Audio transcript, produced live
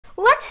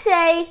let's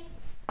say...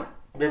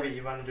 Baby,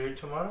 you want to do it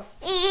tomorrow?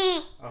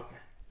 Okay.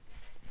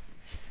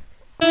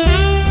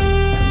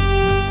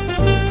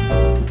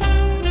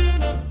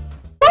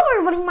 Hello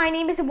everybody, my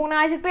name is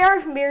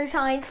Soborno from Berry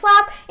Science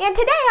Lab, and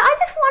today I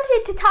just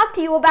wanted to talk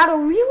to you about a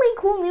really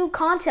cool new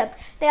concept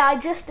that I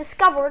just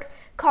discovered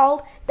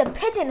called the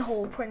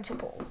pigeonhole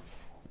principle.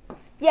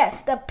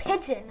 Yes, the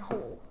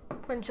pigeonhole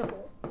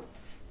principle.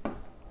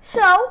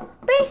 So,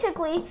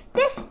 basically,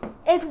 this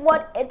is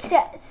what it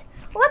says.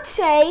 Let's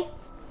say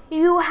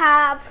you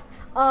have,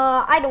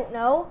 I don't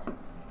know,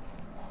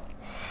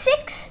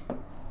 6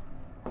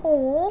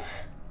 holes,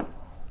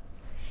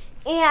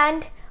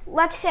 and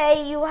let's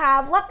say you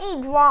have, let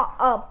me draw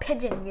a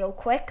pigeon real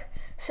quick.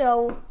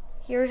 So,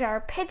 here's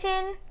our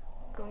pigeon.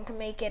 I'm going to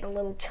make it a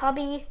little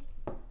chubby.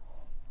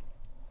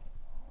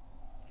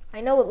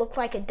 I know it looks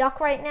like a duck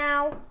right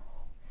now,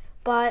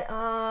 but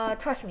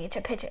trust me, it's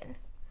a pigeon.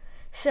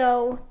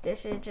 So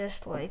this is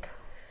just like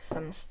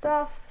some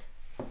stuff.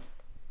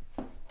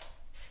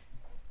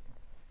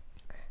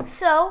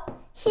 So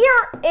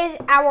here is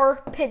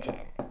our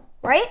pigeon,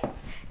 right?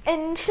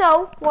 And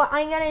so what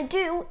I'm gonna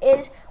do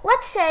is,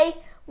 let's say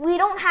we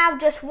don't have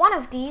just one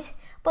of these,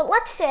 but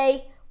let's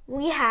say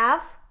we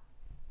have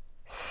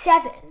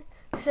 7.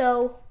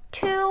 So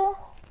 2,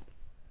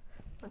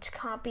 let's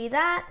copy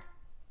that.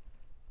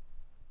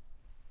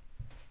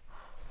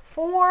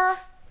 4,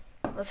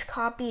 let's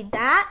copy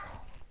that.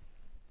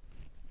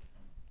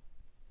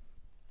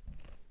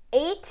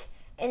 8,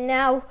 and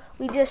now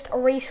we just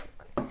erase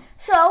one.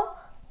 So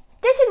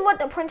this is what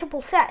the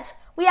principle says.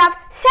 We have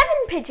 7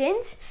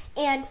 pigeons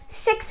and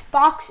 6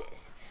 boxes.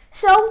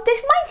 So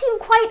this might seem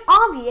quite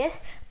obvious,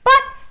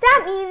 but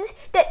that means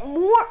that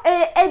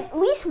at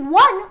least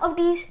one of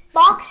these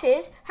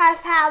boxes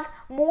has to have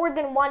more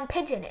than one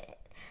pigeon in it.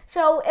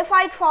 So if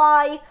I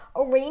try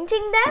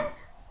arranging them,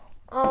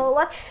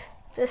 let's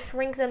just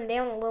shrink them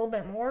down a little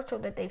bit more so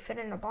that they fit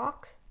in the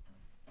box.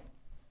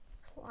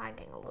 It's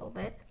lagging a little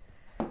bit.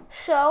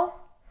 So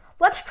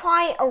let's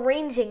try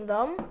arranging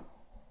them.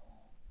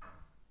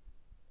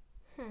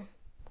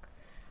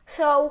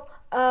 So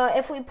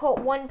if we put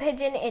one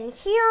pigeon in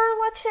here,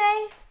 let's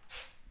say.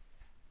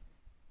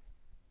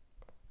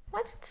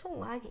 Why is it so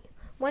laggy?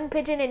 One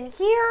pigeon in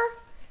here.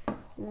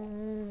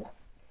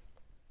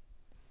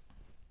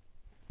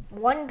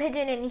 One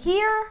pigeon in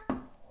here.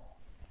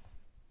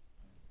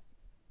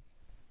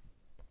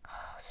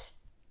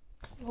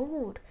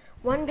 Load.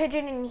 One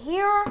pigeon in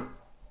here.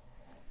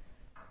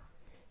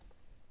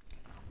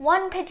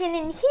 One pigeon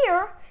in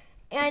here,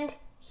 and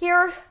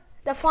here's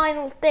the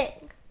final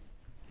thing.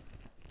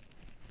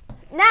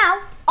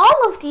 Now,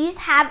 all of these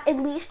have at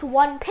least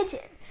one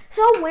pigeon.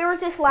 So where is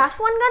this last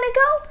one gonna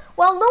go?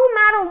 Well, no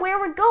matter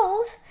where it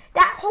goes,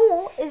 that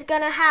hole is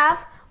gonna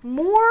have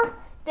more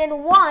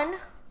than one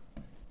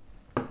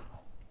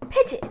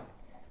pigeon.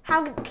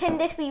 How can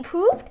this be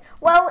proved?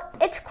 Well,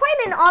 it's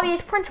quite an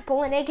obvious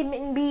principle, and it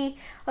can be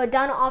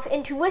done off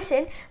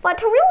intuition, but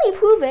to really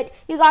prove it,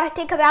 you gotta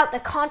think about the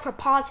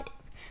contrapositive.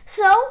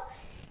 So,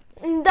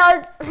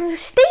 the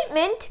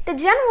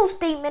general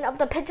statement of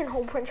the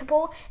pigeonhole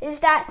principle is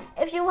that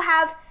if you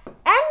have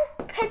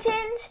n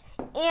pigeons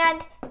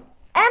and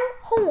m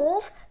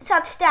holes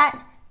such that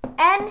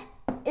n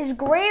is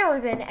greater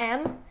than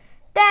m,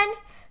 then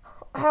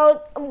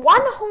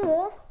one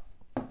hole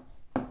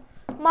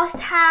must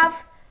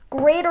have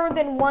greater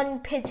than one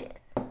pigeon.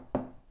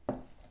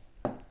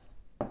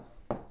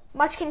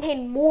 Must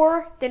contain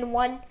more than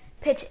one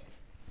pigeon.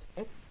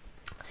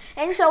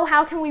 And so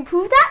how can we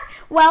prove that?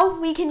 Well,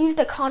 we can use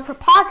the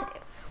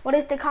contrapositive. What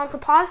is the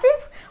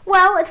contrapositive?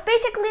 Well, it's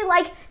basically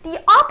like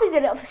the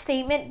opposite of a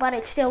statement, but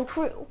it's still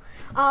true.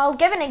 I'll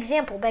give an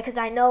example because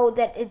I know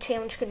that it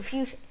sounds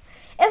confusing.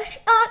 If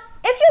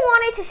you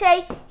wanted to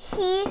say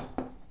he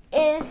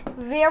is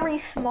very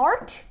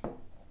smart,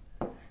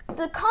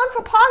 the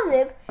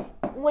contrapositive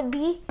would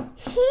be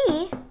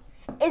he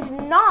is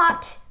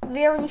not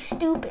very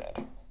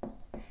stupid.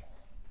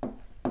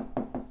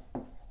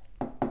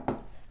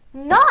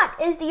 Not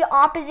is the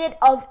opposite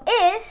of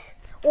is,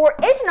 or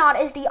is not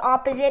is the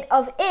opposite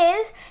of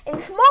is, and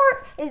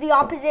smart is the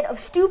opposite of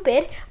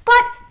stupid,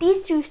 but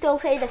these two still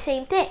say the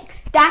same thing.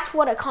 That's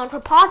what a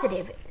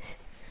contrapositive is.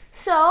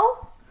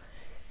 So,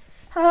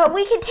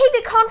 we can take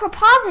the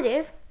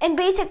contrapositive and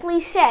basically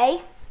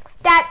say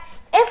that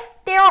if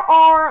there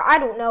are, I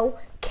don't know,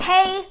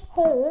 k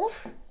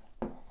holes,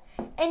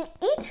 and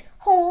each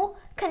hole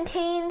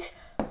contains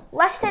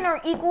less than or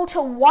equal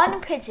to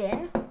one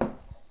pigeon,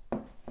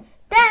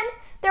 then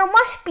there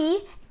must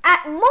be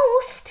at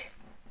most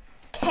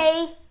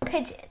k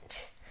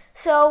pigeons.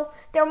 So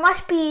there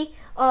must be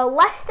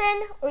less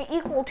than or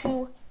equal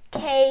to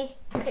k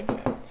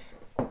pigeons.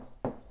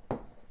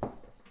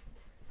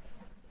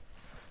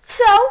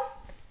 So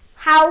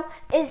how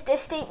is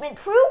this statement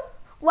true?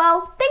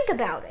 Well, think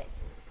about it.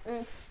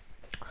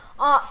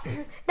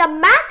 The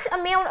max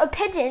amount of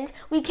pigeons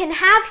we can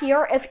have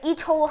here, if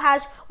each hole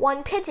has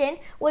one pigeon,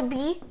 would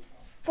be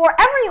for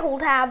every hole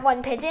to have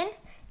one pigeon,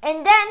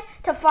 and then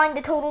to find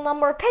the total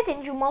number of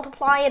pigeons, you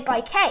multiply it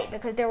by k,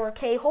 because there were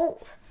k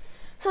holes.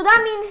 So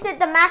that means that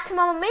the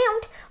maximum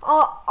amount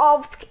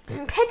of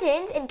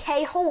pigeons in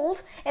K holes,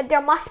 if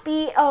there must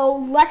be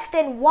less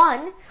than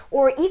 1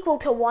 or equal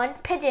to 1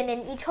 pigeon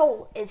in each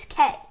hole, is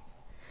K.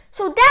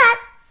 So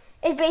that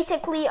is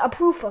basically a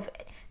proof of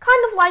it.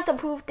 Kind of like the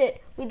proof that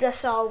we just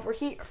saw over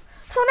here.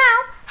 So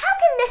now, how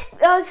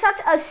can this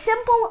such a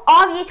simple,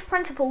 obvious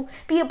principle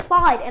be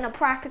applied in a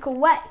practical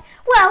way?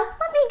 Well,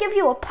 let me give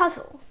you a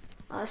puzzle.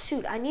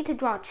 Shoot, I need to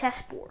draw a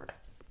chessboard.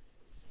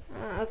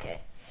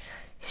 Okay.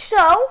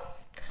 So,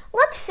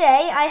 let's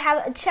say I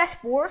have a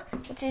chessboard,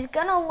 which is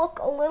going to look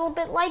a little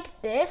bit like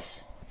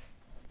this.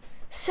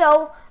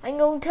 So, I'm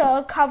going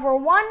to cover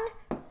 1,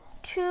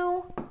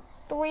 2,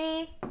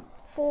 3,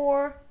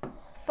 4,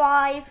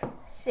 5,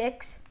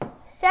 6,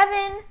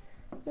 7,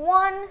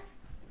 1,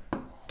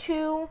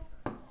 2,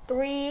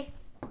 3,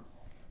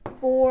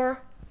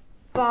 4,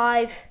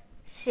 5,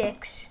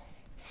 6,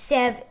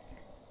 7.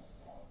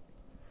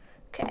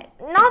 Okay,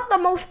 not the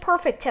most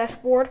perfect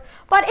chessboard,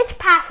 but it's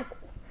passable.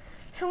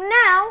 So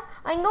now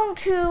I'm going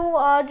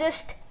to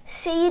just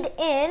shade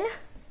in.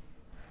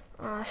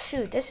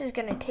 Shoot, this is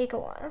going to take a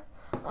while.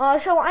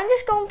 So I'm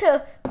just going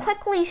to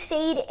quickly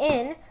shade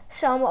in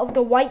some of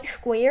the white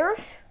squares.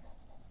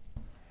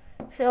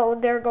 So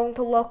they're going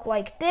to look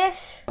like this.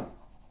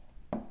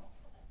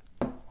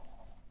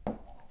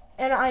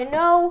 And I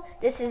know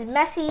this is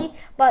messy,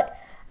 but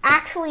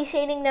actually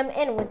shading them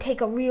in would take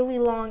a really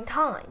long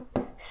time.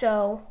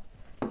 So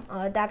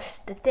that's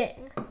the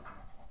thing.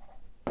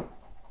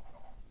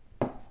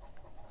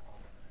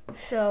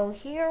 So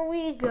here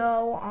we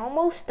go,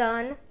 almost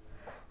done.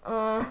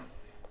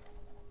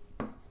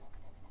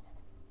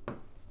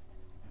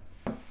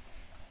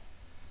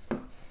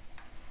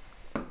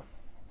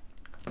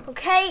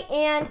 Okay,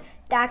 and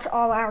that's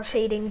all our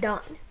shading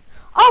done.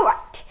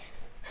 Alright,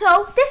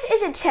 so this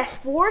is a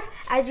chessboard.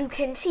 As you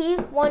can see,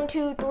 1,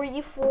 2,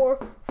 3,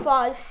 4,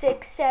 5,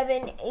 6,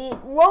 7, 8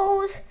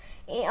 rows,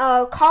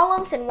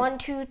 columns, and 1,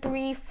 2,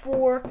 3,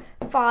 4,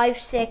 5,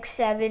 6,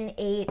 7,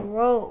 8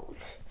 rows.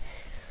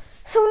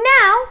 So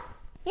now,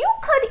 you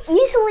could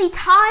easily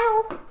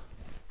tile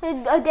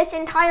this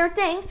entire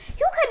thing.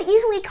 You could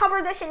easily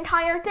cover this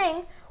entire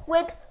thing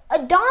with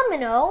a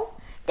domino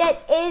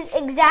that is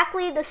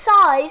exactly the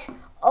size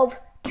of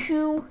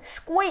 2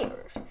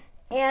 squares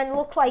and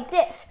look like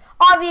this.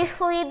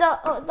 Obviously,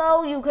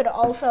 though, you could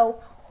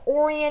also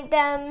orient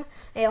them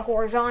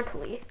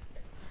horizontally.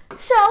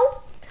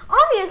 So,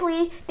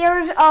 obviously,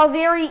 there's a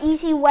very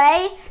easy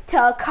way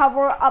to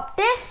cover up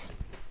this.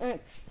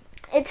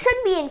 It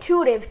should be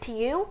intuitive to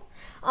you,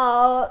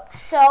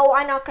 so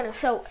I'm not going to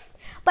show it.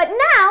 But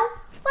now,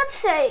 let's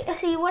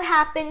see what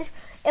happens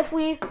if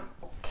we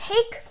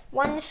take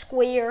 1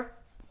 square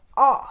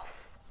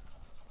off.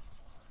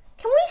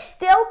 Can we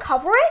still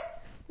cover it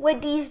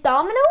with these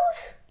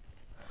dominoes?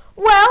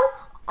 Well,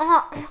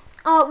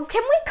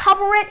 can we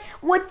cover it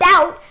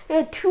without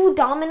 2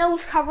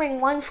 dominoes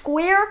covering 1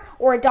 square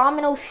or a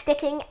domino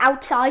sticking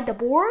outside the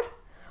board?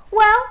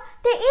 Well,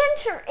 the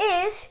answer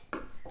is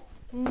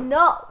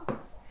no.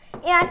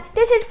 And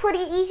this is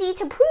pretty easy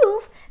to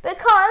prove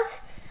because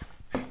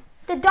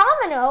the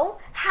domino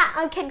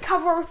can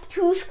cover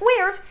 2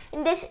 squares,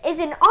 and this is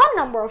an odd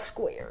number of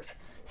squares.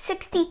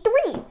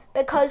 63,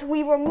 because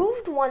we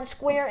removed 1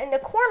 square in the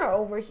corner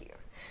over here.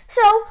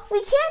 So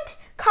we can't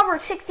cover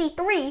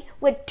 63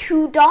 with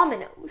 2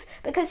 dominoes,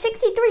 because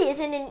 63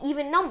 isn't an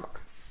even number.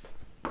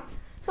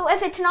 So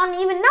if it's not an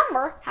even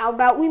number, how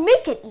about we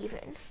make it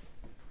even?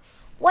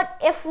 What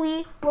if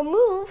we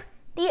remove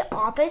the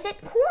opposite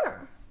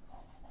corner?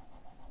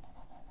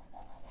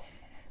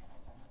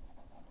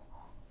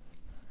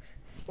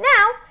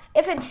 Now,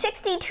 if it's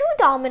 62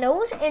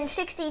 dominoes and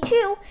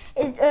 62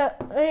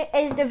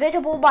 is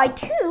divisible by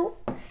 2,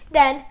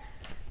 then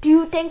do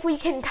you think we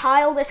can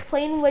tile this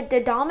plane with the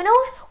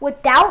dominoes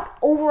without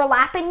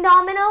overlapping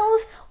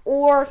dominoes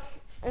or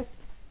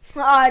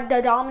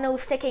the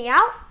dominoes sticking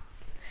out?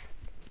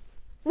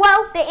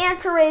 Well, the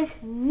answer is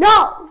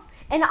no.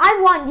 And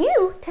I want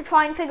you to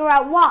try and figure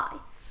out why.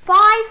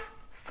 5,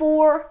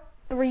 4,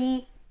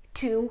 3,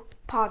 2,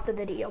 pause the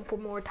video for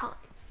more time.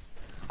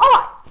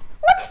 Alright,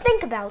 let's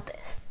think about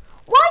this.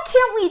 Why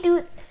can't we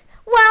do this?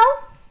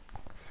 Well,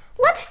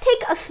 let's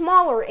take a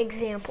smaller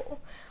example.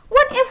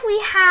 What if we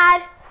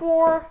had,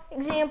 for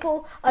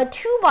example, a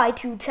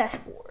 2x2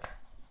 chessboard?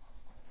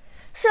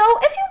 So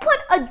if you put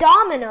a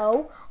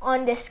domino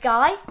on this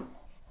guy,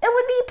 it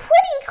would be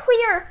pretty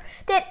clear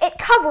that it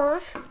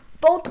covers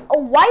both a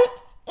white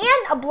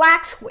and a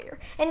black square.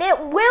 And it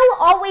will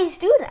always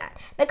do that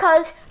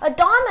because a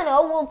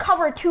domino will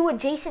cover 2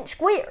 adjacent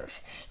squares.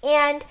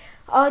 And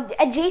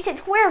adjacent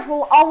squares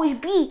will always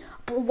be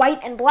white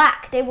and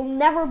black. They will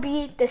never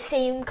be the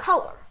same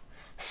color.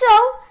 So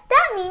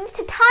that means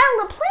to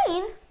tile the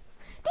plane,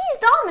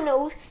 these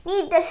dominoes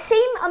need the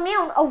same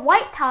amount of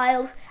white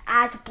tiles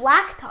as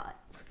black tiles.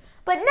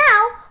 But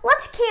now,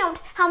 let's count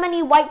how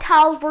many white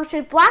tiles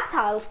versus black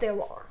tiles there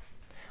are.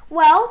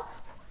 Well,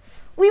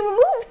 we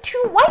removed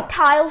 2 white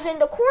tiles in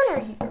the corner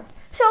here.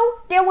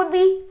 So there would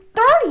be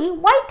 30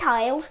 white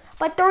tiles,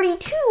 but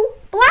 32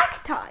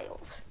 black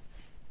tiles.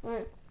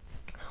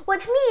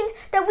 which means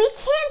that we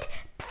can't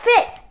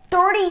fit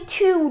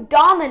 32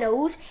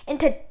 dominoes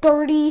into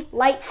 30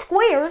 light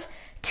squares.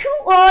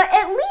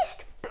 At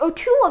least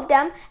 2 of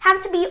them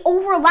have to be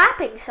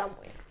overlapping somewhere.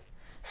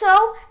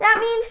 So that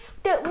means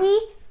that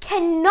we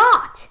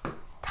cannot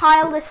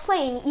tile this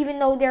plane even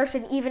though there's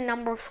an even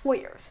number of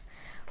squares.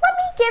 Let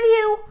me give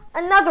you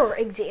another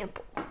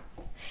example.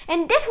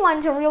 And this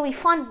one's a really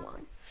fun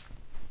one.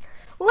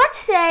 Let's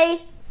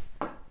say...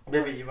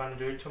 Baby, you want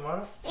to do it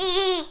tomorrow?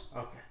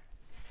 Okay.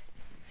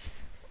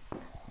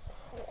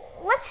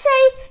 Let's say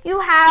you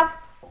have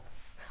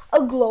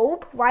a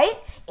globe, right?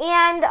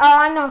 And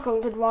I'm not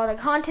going to draw the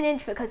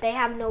continents because they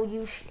have no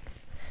use here.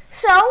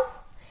 So,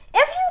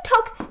 if you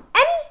took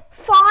any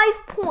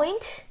 5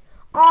 points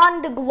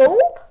on the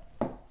globe,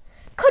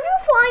 could you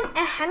find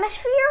a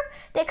hemisphere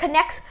that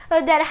connects,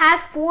 that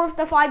has 4 of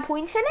the 5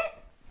 points in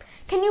it?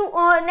 Can you,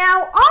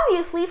 now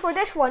obviously for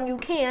this one you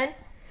can.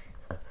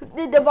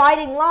 The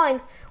dividing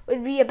line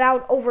would be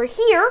about over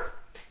here.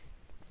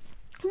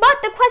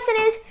 But the question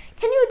is,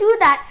 can you do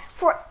that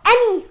for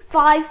any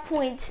 5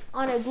 points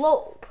on a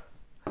globe?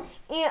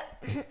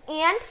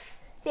 And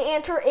the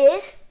answer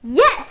is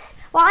yes.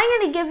 Well,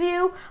 I'm going to give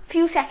you a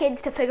few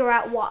seconds to figure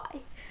out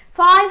why.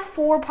 5,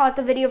 4, pause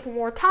the video for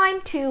more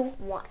time, 2,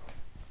 1.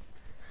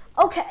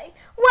 Okay,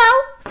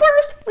 well,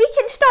 first we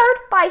can start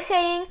by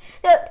saying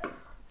that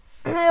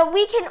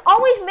we can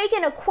always make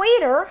an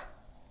equator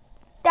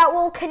that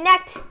will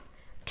connect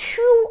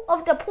 2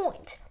 of the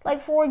points.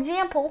 Like, for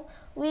example,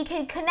 we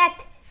can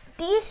connect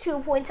these 2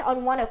 points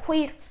on one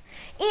equator.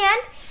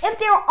 And if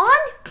they're on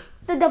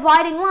the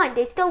dividing line,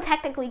 they still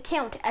technically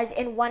count as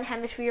in one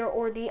hemisphere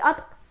or the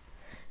other.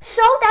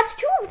 So that's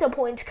 2 of the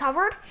points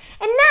covered.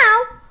 And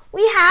now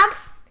we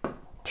have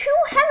 2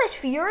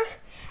 hemispheres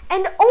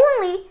and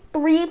only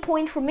 3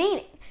 points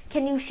remaining.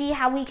 Can you see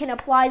how we can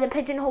apply the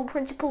pigeonhole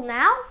principle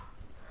now?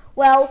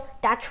 Well,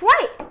 that's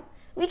right.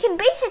 We can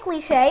basically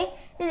say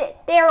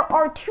that there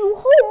are 2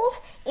 holes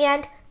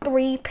and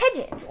 3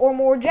 pigeons, or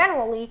more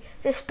generally,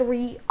 just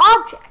 3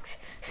 objects.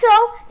 So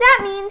that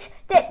means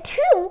that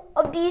 2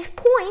 of these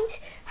points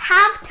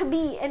have to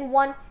be in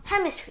one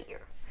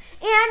hemisphere.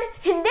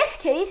 And in this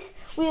case,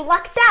 we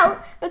lucked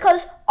out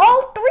because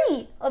all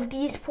 3 of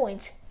these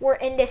points were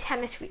in this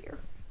hemisphere.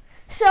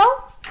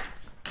 So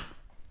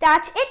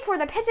that's it for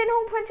the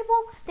pigeonhole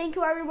principle. Thank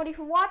you everybody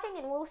for watching,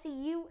 and we'll see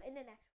you in the next one.